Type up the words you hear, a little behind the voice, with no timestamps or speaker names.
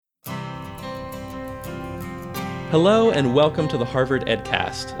Hello and welcome to the Harvard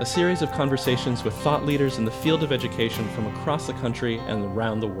EdCast, a series of conversations with thought leaders in the field of education from across the country and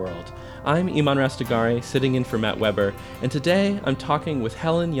around the world. I'm Iman Rastegari, sitting in for Matt Weber, and today I'm talking with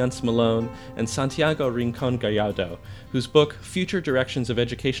Helen Janc Malone and Santiago Rincón-Gallardo, whose book, Future Directions of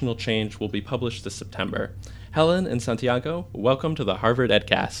Educational Change, will be published this September. Helen and Santiago, welcome to the Harvard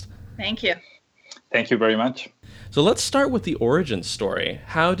EdCast. Thank you. Thank you very much. So let's start with the origin story.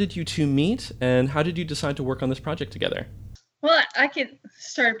 How did you two meet, and how did you decide to work on this project together? Well, I can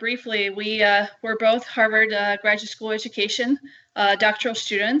start briefly. We're both Harvard graduate school education doctoral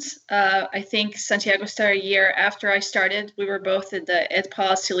students. I think Santiago started a year after I started. We were both in the Ed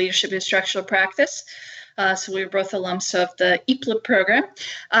Policy Leadership Instructional Practice. So we were both alums of the EPLIP program.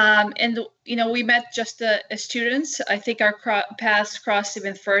 We met just as students. I think our paths crossed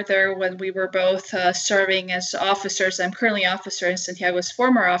even further when we were both serving as officers. I'm currently officer, and Santiago is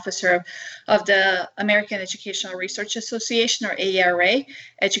former officer of the American Educational Research Association, or AERA,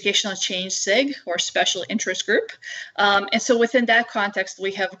 Educational Change SIG, or Special Interest Group. And so within that context,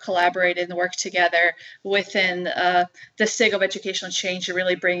 we have collaborated and worked together within the SIG of Educational Change, and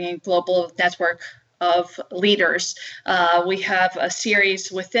really bringing global network of leaders. We have a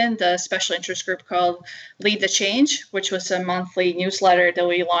series within the special interest group called Lead the Change, which was a monthly newsletter that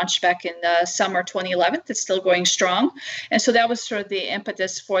we launched back in summer 2011. It's still going strong. And so that was sort of the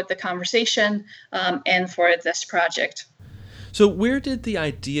impetus for the conversation and for this project. So where did the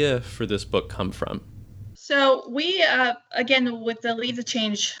idea for this book come from? So we, again, with the Lead the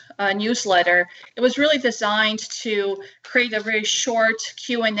Change newsletter, it was really designed to create a very short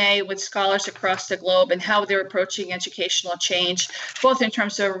Q&A with scholars across the globe and how they're approaching educational change, both in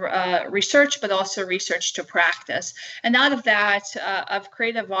terms of research, but also research to practice. And out of that, I've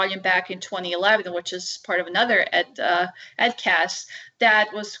created a volume back in 2011, which is part of another EdCast,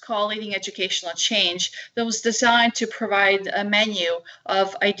 that was called Leading Educational Change, that was designed to provide a menu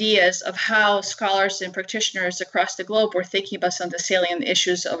of ideas of how scholars and practitioners across the globe were thinking about some of the salient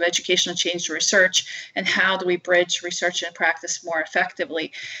issues of educational change research, and how do we bridge research and practice more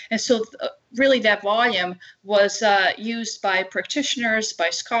effectively. And so really that volume was used by practitioners,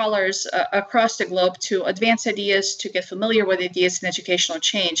 by scholars across the globe to advance ideas, to get familiar with ideas in educational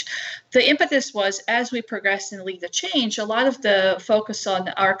change. The impetus was, as we progressed in Lead the Change, a lot of the focus on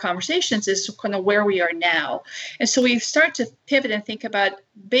our conversations is kind of where we are now. And so we start to pivot and think about,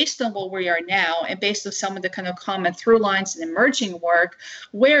 based on what we are now and based on some of the kind of common through lines and emerging work,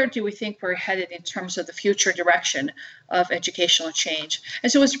 where do we think we're headed in terms of the future direction of educational change?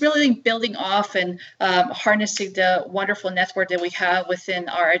 And so it's really building off and harnessing the wonderful network that we have within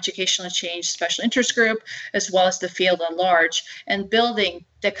our educational change special interest group, as well as the field at large, and building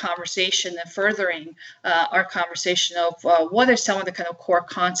the conversation and furthering our conversation of what are some of the kind of core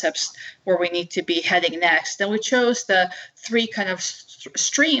concepts where we need to be heading next. And we chose the three kind of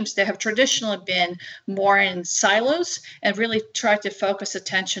streams that have traditionally been more in silos, and really tried to focus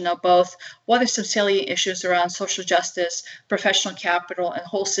attention on both what are some salient issues around social justice, professional capital, and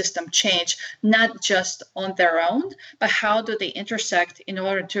whole system change, not just on their own, but how do they intersect in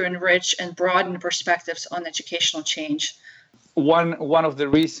order to enrich and broaden perspectives on educational change. One of the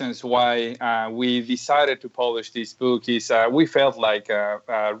reasons why we decided to publish this book is we felt like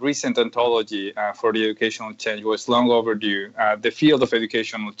a recent anthology for the educational change was long overdue. The field of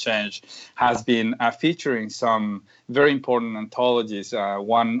educational change has been featuring some very important anthologies.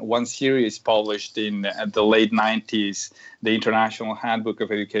 One series published in the late 90s, the International Handbook of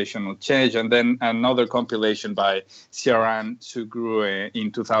Educational Change, and then another compilation by Ciaran Sugrue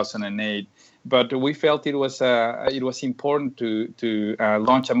in 2008. But we felt it was important to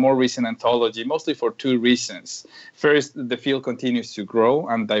launch a more recent anthology, mostly for two reasons. First, the field continues to grow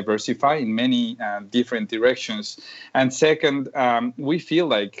and diversify in many different directions. And second, we feel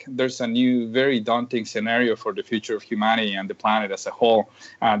like there's a new, very daunting scenario for the future of humanity and the planet as a whole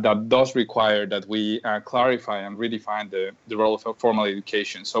that does require that we clarify and redefine the role of formal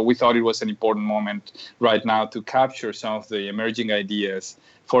education. So we thought it was an important moment right now to capture some of the emerging ideas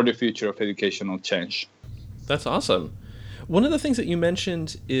for the future of educational change. That's awesome. One of the things that you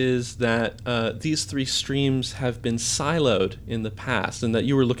mentioned is that these three streams have been siloed in the past, and that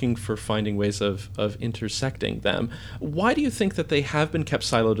you were looking for finding ways of intersecting them. Why do you think that they have been kept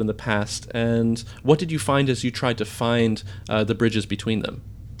siloed in the past, and what did you find as you tried to find the bridges between them?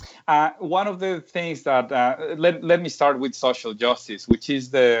 One of the things that, let me start with social justice, which is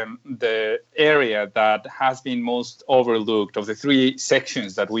the area that has been most overlooked of the three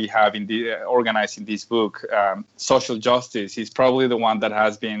sections that we have organized in this book. Social justice is probably the one that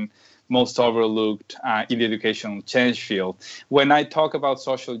has been most overlooked in the educational change field. When I talk about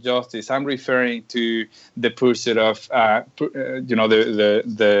social justice, I'm referring to the pursuit of,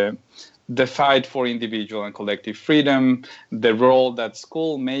 the fight for individual and collective freedom, the role that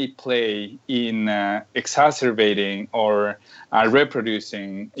school may play in exacerbating or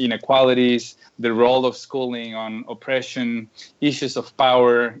reproducing inequalities, the role of schooling on oppression, issues of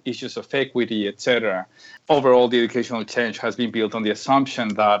power, issues of equity, etc. Overall, the educational change has been built on the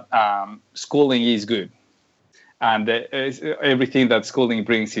assumption that schooling is good. And everything that schooling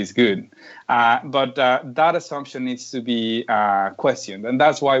brings is good. But that assumption needs to be questioned. And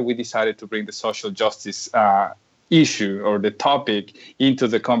that's why we decided to bring the social justice issue or the topic into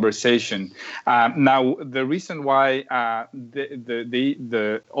the conversation. Now, the reason why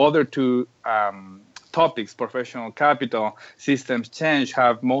the other two topics, professional capital, systems change,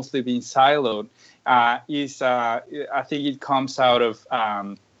 have mostly been siloed is I think it comes out of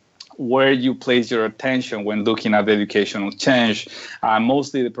where you place your attention when looking at educational change.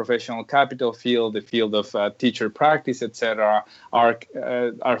 Mostly the professional capital field, the field of teacher practice, etc.,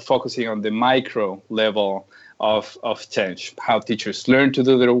 are focusing on the micro level of change, how teachers learn to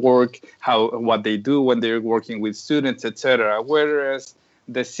do their work, what they do when they're working with students, etc. Whereas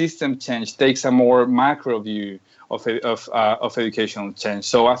the system change takes a more macro view of educational change.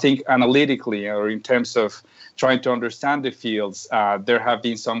 So I think analytically, or in terms of trying to understand the fields, there have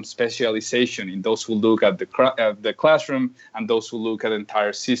been some specialization in those who look at the classroom and those who look at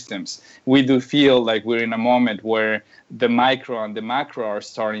entire systems. We do feel like we're in a moment where the micro and the macro are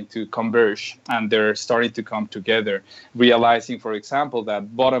starting to converge and they're starting to come together, realizing, for example,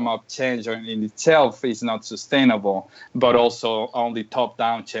 that bottom-up change in itself is not sustainable, but also only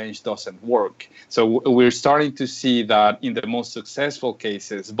top-down change doesn't work. So we're starting to see that in the most successful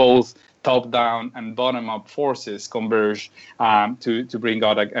cases, both top-down and bottom-up forces converge to bring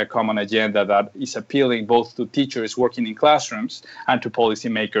out a common agenda that is appealing both to teachers working in classrooms and to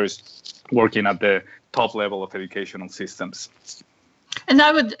policymakers working at the top level of educational systems. And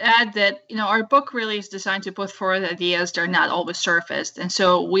I would add that, our book really is designed to put forward ideas that are not always surfaced. And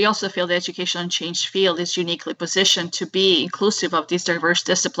so we also feel the educational change field is uniquely positioned to be inclusive of these diverse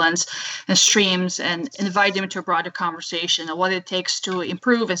disciplines and streams and invite them into a broader conversation of what it takes to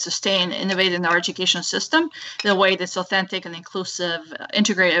improve and sustain, innovate in our educational system in a way that's authentic and inclusive,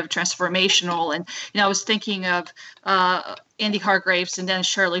 integrative, transformational. And, I was thinking of Andy Hargraves and then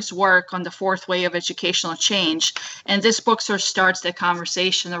Shirley's work on the fourth way of educational change. And this book sort of starts the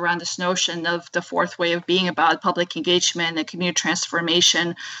conversation around this notion of the fourth way of being about public engagement and community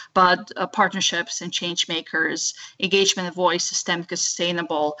transformation, but partnerships and change makers, engagement and voice, systemic and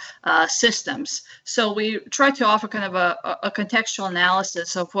sustainable systems. So we try to offer kind of a contextual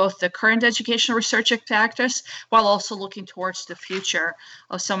analysis of both the current educational research practice while also looking towards the future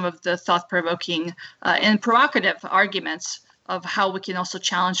of some of the thought-provoking and provocative arguments of how we can also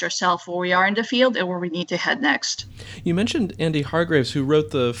challenge ourselves where we are in the field and where we need to head next. You mentioned Andy Hargraves, who wrote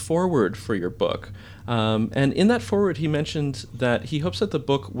the foreword for your book. And in that foreword, he mentioned that he hopes that the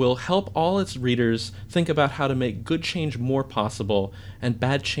book will help all its readers think about how to make good change more possible and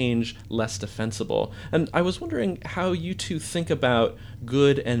bad change less defensible. And I was wondering how you two think about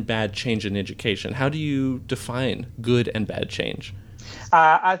good and bad change in education. How do you define good and bad change?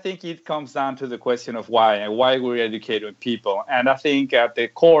 I think it comes down to the question of why and why we're educating people. And I think at the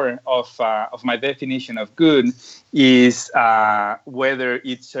core of my definition of good is whether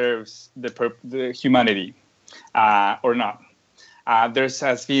it serves the humanity or not. There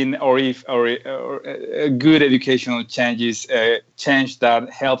has been, or a good educational change is a change that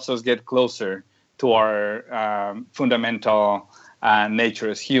helps us get closer to our fundamental nature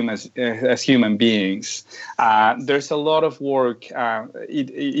as human beings. There's a lot of work.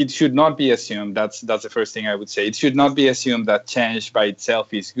 It should not be assumed. That's the first thing I would say. It should not be assumed that change by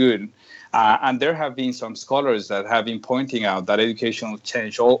itself is good. And there have been some scholars that have been pointing out that educational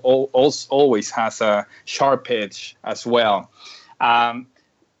change always has a sharp edge as well.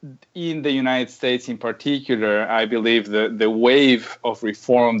 In the United States in particular, I believe the wave of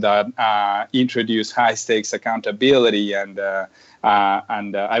reform that introduced high-stakes accountability and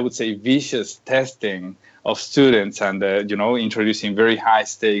I would say vicious testing of students and introducing very high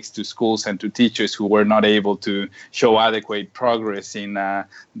stakes to schools and to teachers who were not able to show adequate progress in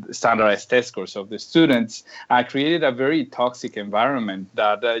standardized test scores of the students created a very toxic environment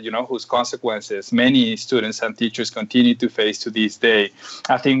that whose consequences many students and teachers continue to face to this day.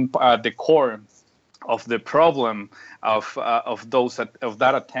 I think the core of the problem of those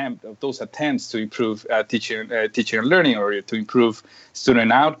attempts to improve teaching and learning or to improve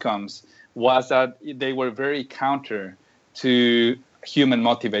student outcomes was that they were very counter to human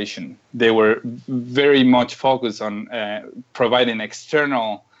motivation. They were very much focused on providing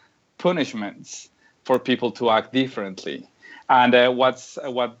external punishments for people to act differently. And what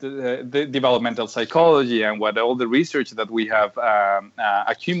the developmental psychology and what all the research that we have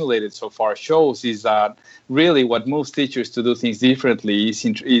accumulated so far shows is that really what moves teachers to do things differently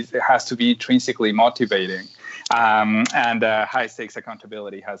has to be intrinsically motivating. And high stakes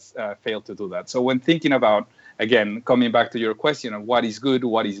accountability has failed to do that. So when thinking about, again, coming back to your question of what is good,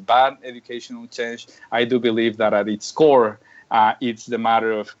 what is bad educational change, I do believe that at its core, it's the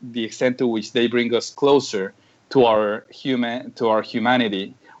matter of the extent to which they bring us closer to our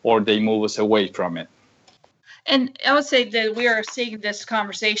humanity, or they move us away from it. And I would say that we are seeing these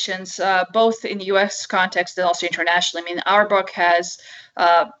conversations both in the U.S. context and also internationally. I mean, our book has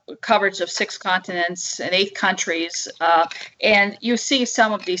coverage of 6 continents and 8 countries, and you see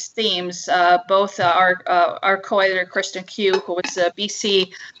some of these themes. Both our co-editor Kristen Q, who was a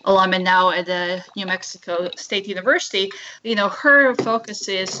BC alum and now at the New Mexico State University, her focus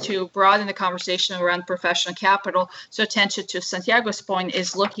is to broaden the conversation around professional capital. So attention to Santiago's point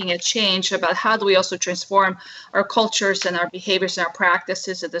is looking at change about how do we also transform our cultures and our behaviors and our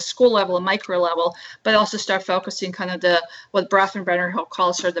practices at the school level and micro level, but also start focusing kind of what Bronfenbrenner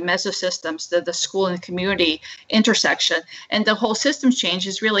calls the mesosystems, the school and community intersection. And the whole systems change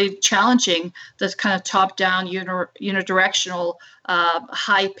is really challenging this kind of top-down, unidirectional,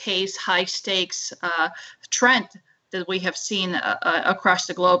 high pace, high stakes trend that we have seen across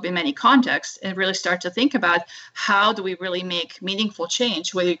the globe in many contexts, and really start to think about how do we really make meaningful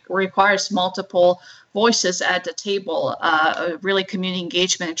change, which requires multiple voices at the table, really community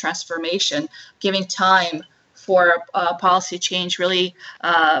engagement and transformation, giving time for policy change, really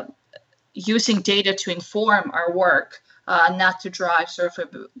using data to inform our work, not to drive sort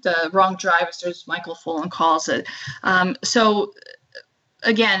of the wrong drivers, as Michael Fullan calls it. So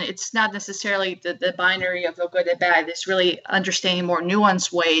again, it's not necessarily the binary of the good and bad. It's really understanding more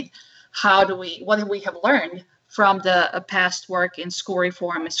nuanced way. What do we have learned from the past work in school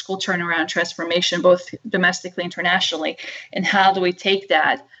reform and school turnaround transformation, both domestically and internationally, and how do we take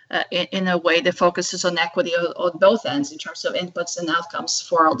that in a way that focuses on equity on both ends in terms of inputs and outcomes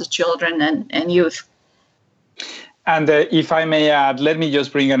for all the children and youth. And if I may add, let me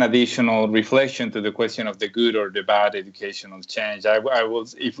just bring an additional reflection to the question of the good or the bad educational change. I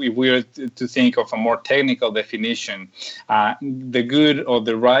was, if we were to think of a more technical definition, the good or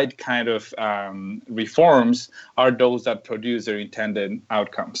the right kind of reforms are those that produce their intended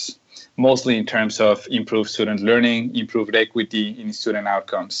outcomes, mostly in terms of improved student learning, improved equity in student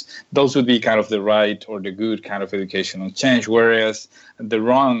outcomes. Those would be kind of the right or the good kind of educational change, whereas the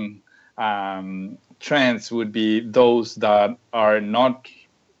wrong trends would be those that are not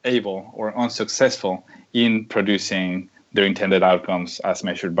able or unsuccessful in producing their intended outcomes as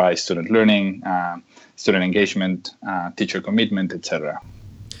measured by student learning, student engagement, teacher commitment, etc.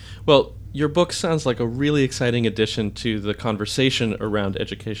 Well, your book sounds like a really exciting addition to the conversation around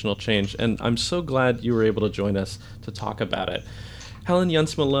educational change, and I'm so glad you were able to join us to talk about it. Helen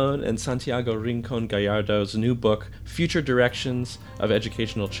Janc Malone and Santiago Rincón-Gallardo's new book, Future Directions of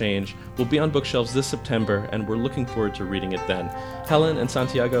Educational Change, will be on bookshelves this September, and we're looking forward to reading it then. Helen and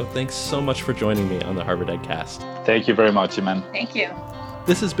Santiago, thanks so much for joining me on the Harvard EdCast. Thank you very much, Iman. Thank you.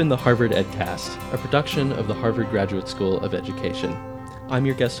 This has been the Harvard EdCast, a production of the Harvard Graduate School of Education. I'm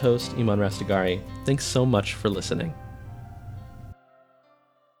your guest host, Iman Rastegari. Thanks so much for listening.